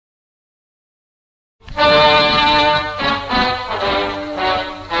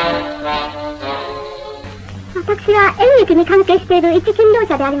私は演劇に関係している一勤労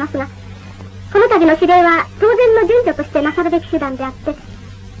者でありますが、この度の指令は当然の順序としてなさるべき手段であって、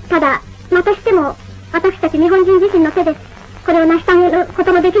ただ、またしても、私たち日本人自身の手で、これを成し遂げるこ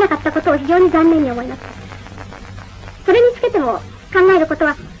とのできなかったことを非常に残念に思います。それにつけても、考えること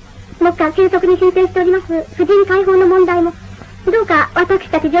は、目下急速に進展しております婦人解放の問題も、どうか私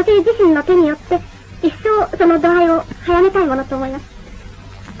たち女性自身の手によって、一層その度合いを速めたいものと思います。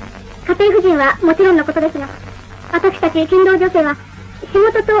家庭婦人はもちろんのことですが、私たち勤労女性は、仕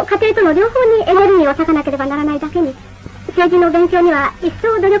事と家庭との両方にエネルギーを割かなければならないだけに、政治の勉強には一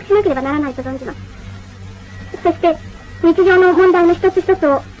層努力しなければならないと存じます。そして、日常の問題の一つ一つ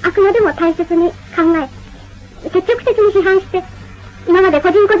をあくまでも大切に考え、積極的に批判して、今まで個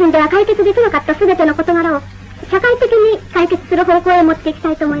人個人では解決できなかった全ての事柄を社会的に解決する方向へ持っていき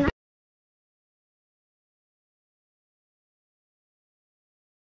たいと思います。